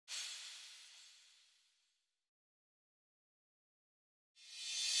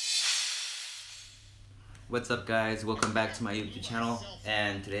What's up guys, welcome back to my YouTube channel,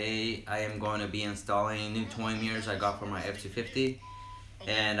 and today I am going to be installing new towing mirrors I got for my F-250.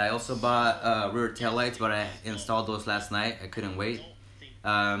 And I also bought rear tail lights, but I installed those last night. I couldn't wait.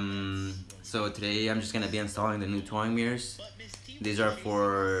 So today I'm just going to be installing the new towing mirrors. These are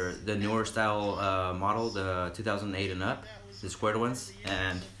for the newer style model, the 2008 and up, the squared ones,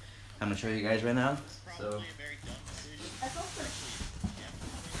 and I'm going to show you guys right now. So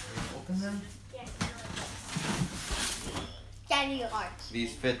open them.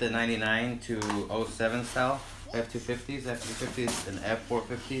 These fit the 99 to 07 style F-250s, F-350s, and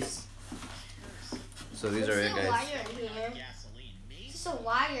F-450s. So these are it, guys. It's just a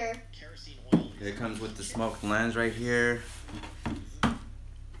wire. It comes with the smoked lens right here,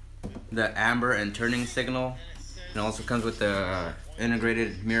 the amber and turning signal. It also comes with the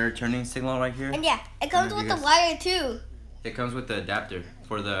integrated mirror turning signal right here. And yeah, it comes with the wire too. It comes with the adapter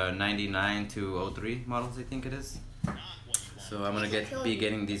for the 99 to 03 models, I think it is. So I'm gonna be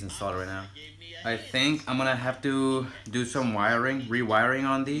getting these installed right now. I think I'm gonna have to do some rewiring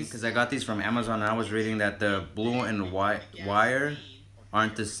on these, because I got these from Amazon and I was reading that the blue and white wire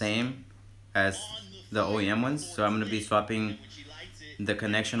aren't the same as the OEM ones. So I'm gonna be swapping the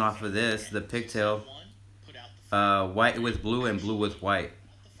connection off of this, the pigtail, white with blue and blue with white.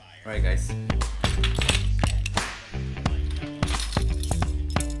 Alright guys.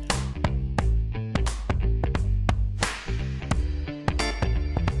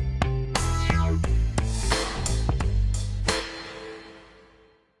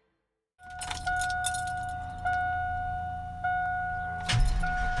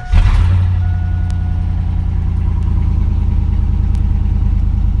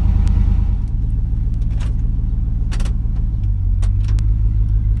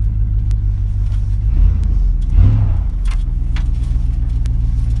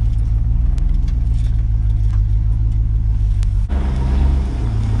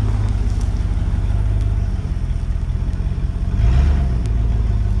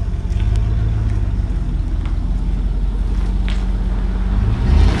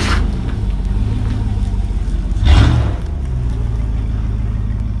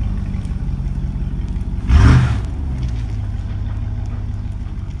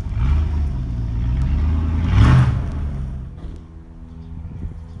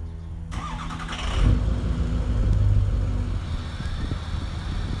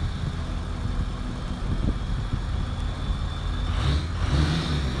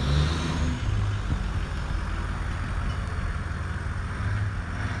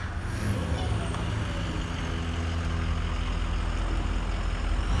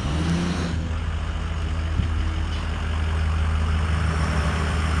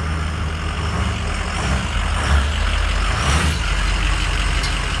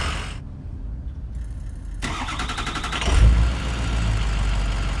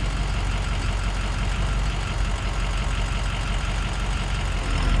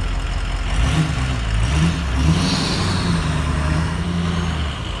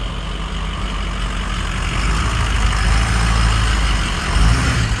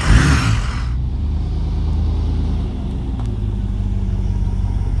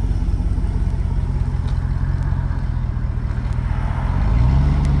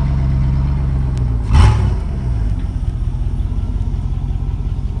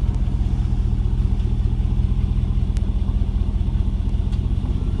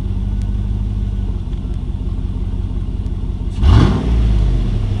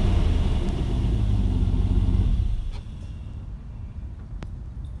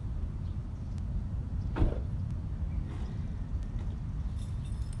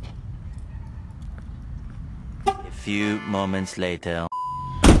 Few moments later.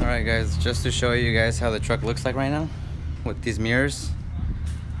 Alright guys, just to show you guys how the truck looks like right now with these mirrors.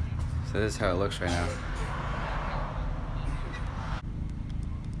 So this is how it looks right now.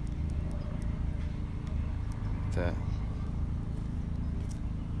 That.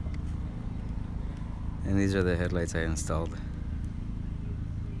 And these are the headlights I installed.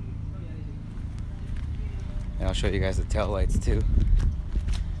 And I'll show you guys the tail lights too.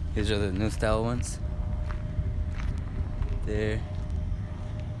 These are the new style ones. There.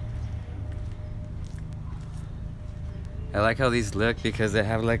 I like how these look because they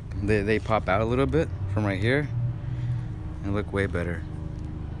have like they pop out a little bit from right here and look way better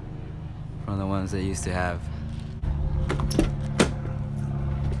from the ones they used to have.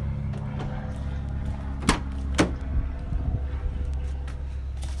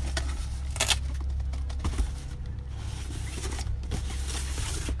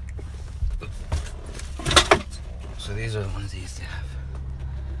 So these are the ones they used to have.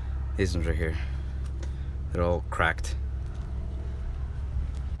 These ones right here. They're all cracked.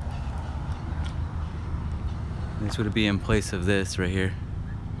 This would be in place of this right here.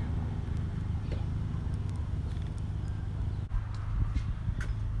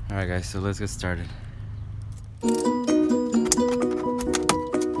 Alright guys, so let's get started.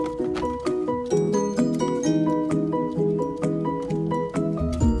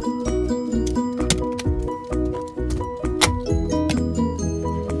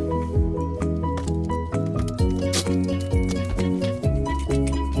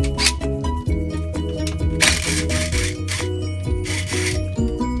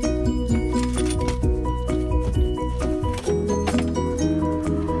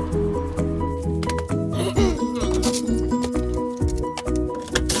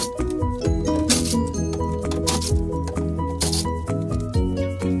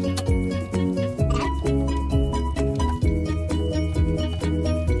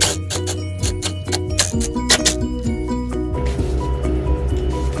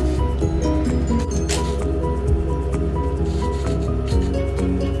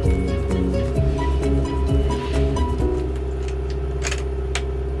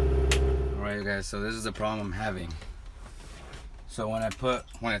 So this is the problem I'm having. So when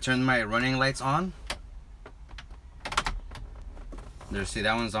I turn my running lights on, there, see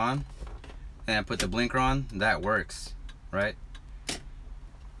that one's on, and I put the blinker on, that works, right?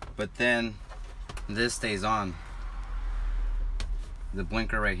 But then this stays on, the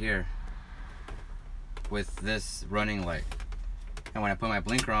blinker right here, with this running light. And when I put my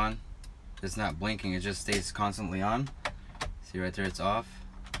blinker on, it's not blinking, it just stays constantly on. See right there, it's off,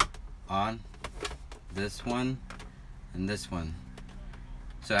 on, this one, and this one.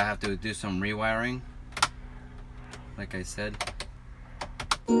 So I have to do some rewiring, like I said.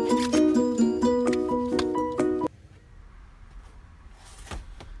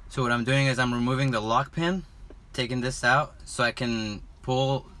 So what I'm doing is I'm removing the lock pin, taking this out so I can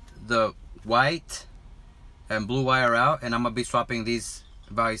pull the white and blue wire out, and I'm gonna be swapping these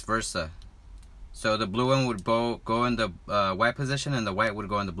vice versa. So the blue one would go in the white position, and the white would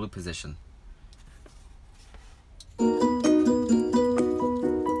go in the blue position.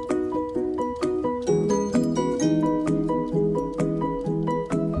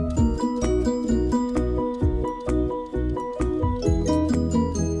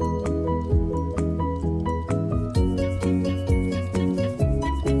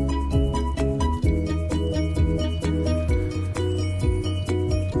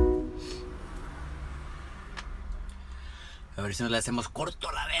 A ver si no le hacemos corto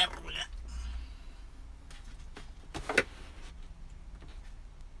a la verga.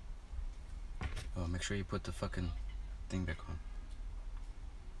 Oh, make sure you put the fucking thing back on.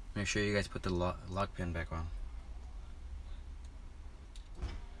 Make sure you guys put the lock pin back on.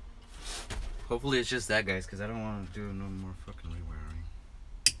 Hopefully it's just that, guys, because I don't want to do no more fucking rewiring.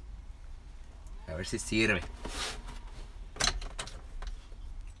 A ver si sirve.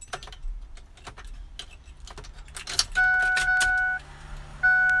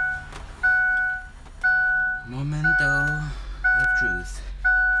 Momento of truth.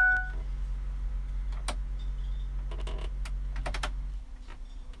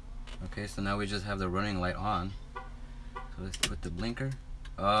 Okay, so now we just have the running light on. So let's put the blinker.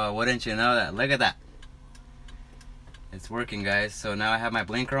 Oh, wouldn't you know that? Look at that. It's working, guys. So now I have my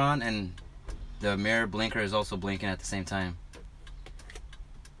blinker on, and the mirror blinker is also blinking at the same time.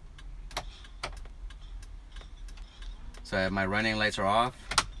 So I have my running lights are off.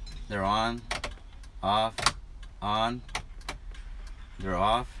 They're on, off, on, they're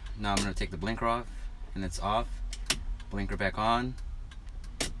off. Now I'm going to take the blinker off, and it's off. Blinker back on,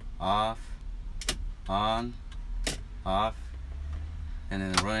 off, on, off, and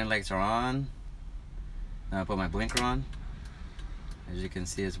then the running lights are on. Now I put my blinker on. As you can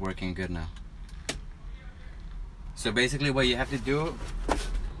see, it's working good now. So basically what you have to do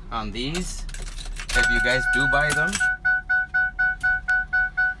on these, if you guys do buy them,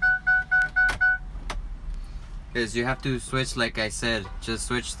 is you have to switch, like I said, just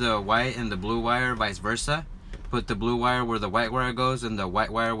switch the white and the blue wire vice versa. Put the blue wire where the white wire goes and the white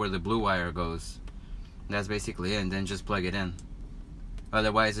wire where the blue wire goes. That's basically it, and then just plug it in.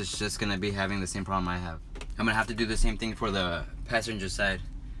 Otherwise it's just gonna be having the same problem I have. I'm gonna have to do the same thing for the passenger side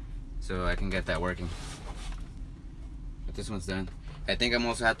so I can get that working. But this one's done. I think I'm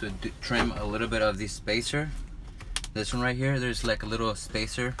also have to trim a little bit of the spacer. This one right here, there's like a little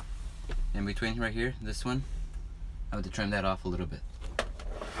spacer in between right here, this one. I have to trim that off a little bit.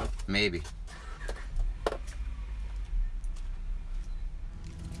 Maybe.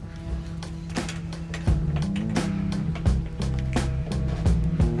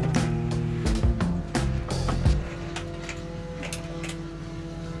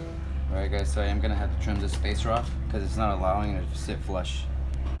 so I am gonna have to trim this spacer off because it's not allowing it to sit flush.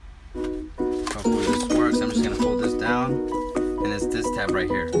 Hopefully this works. I'm just gonna hold this down, and it's this tab right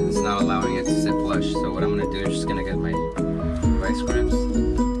here. It's not allowing it to sit flush. So what I'm gonna do is just gonna get my vice grips.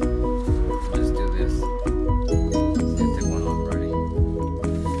 Just do this. See, I took one off already.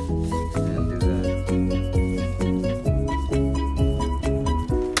 And do that.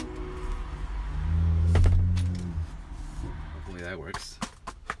 Hopefully that works.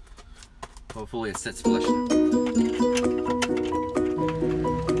 Hopefully it sits flush now.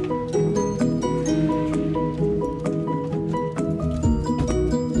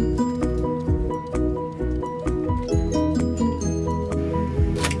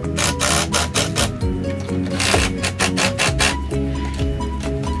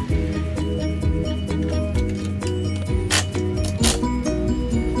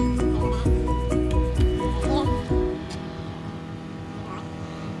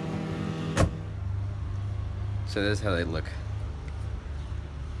 So this is how they look.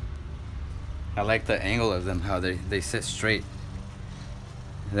 I like the angle of them, how they sit straight.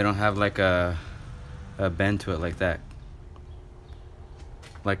 They don't have like a bend to it like that.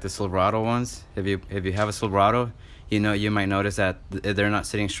 Like the Silverado ones. If you have a Silverado, you might notice that they're not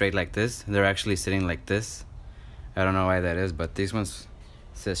sitting straight like this. They're actually sitting like this. I don't know why that is, but these ones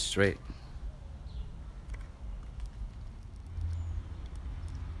sit straight.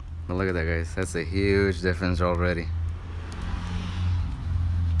 But look at that, guys. That's a huge difference already.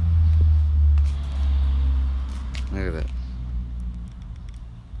 Look at that.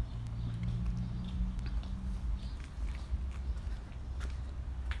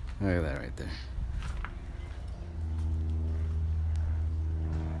 Look at that right there.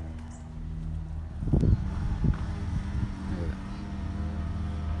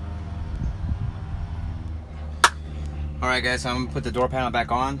 Alright guys, so I'm gonna put the door panel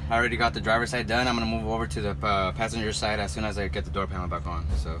back on. I already got the driver's side done. I'm gonna move over to the passenger side as soon as I get the door panel back on.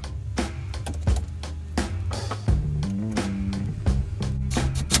 So.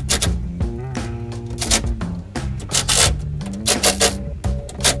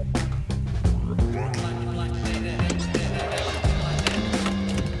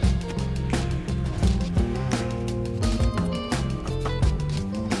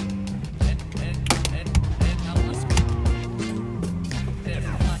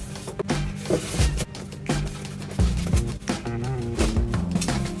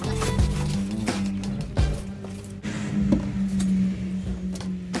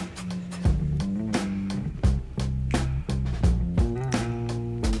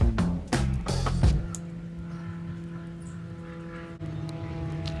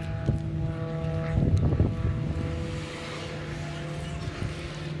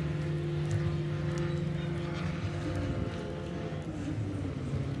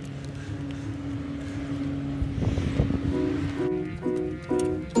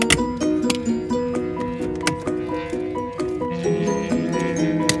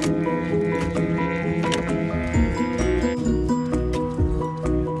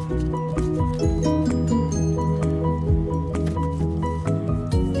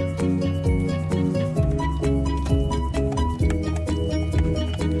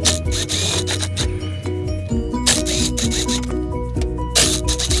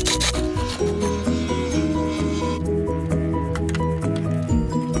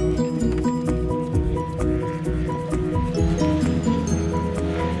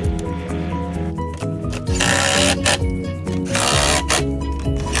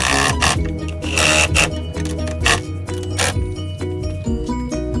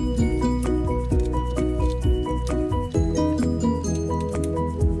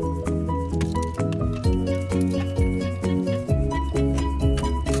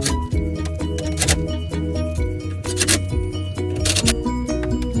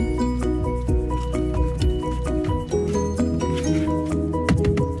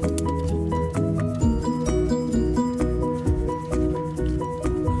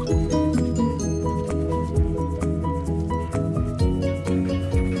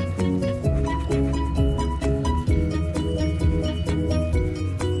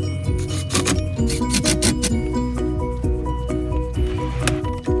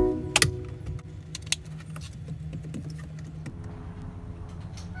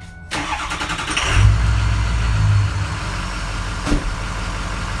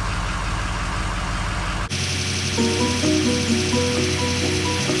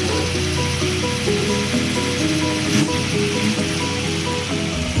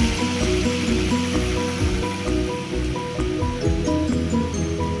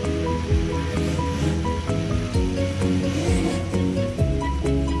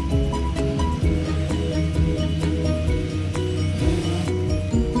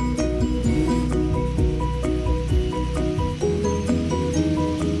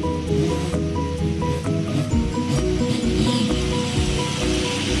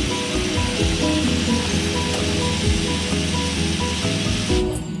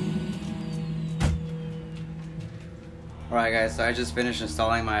 Alright guys, so I just finished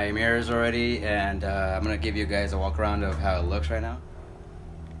installing my mirrors already, and I'm gonna give you guys a walk around of how it looks right now.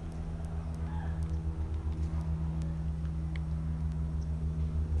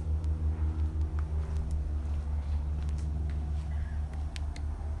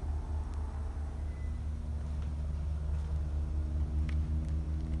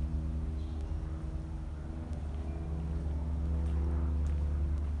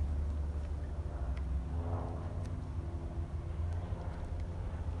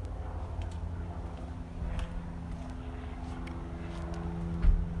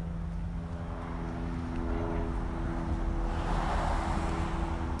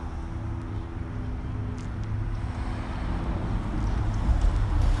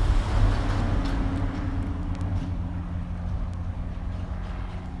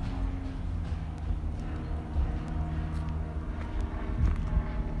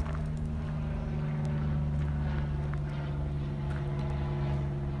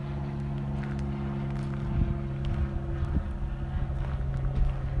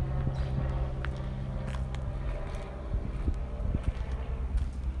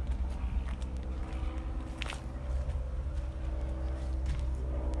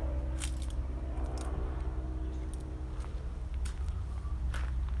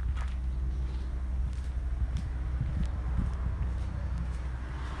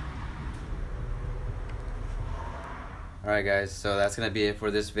 Alright guys, so that's gonna be it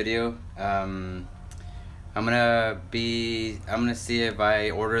for this video. I'm gonna see if I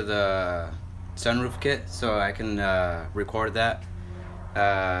order the sunroof kit so I can record that,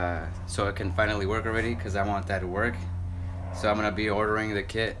 so it can finally work already, because I want that to work. So I'm gonna be ordering the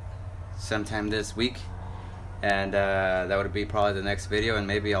kit sometime this week, and that would be probably the next video, and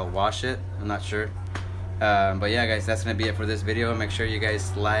maybe I'll wash it, I'm not sure. But yeah guys, that's gonna be it for this video. Make sure you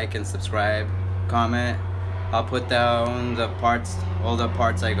guys like and subscribe, comment. I'll put down the parts, all the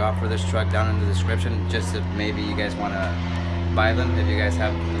parts I got for this truck down in the description, just if maybe you guys want to buy them, if you guys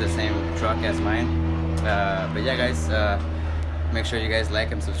have the same truck as mine. But yeah guys, make sure you guys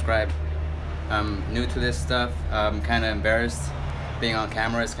like and subscribe. I'm new to this stuff. I'm kind of embarrassed. Being on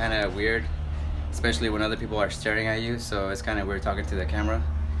camera is kind of weird, especially when other people are staring at you, so it's kind of weird talking to the camera.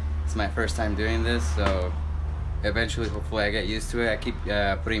 It's my first time doing this, so eventually, hopefully I get used to it. I keep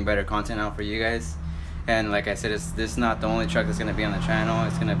putting better content out for you guys. And like I said, this is not the only truck that's going to be on the channel.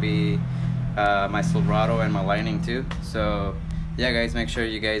 It's going to be my Silverado and my Lightning too. So yeah guys, make sure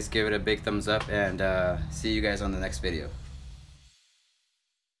you guys give it a big thumbs up, and see you guys on the next video.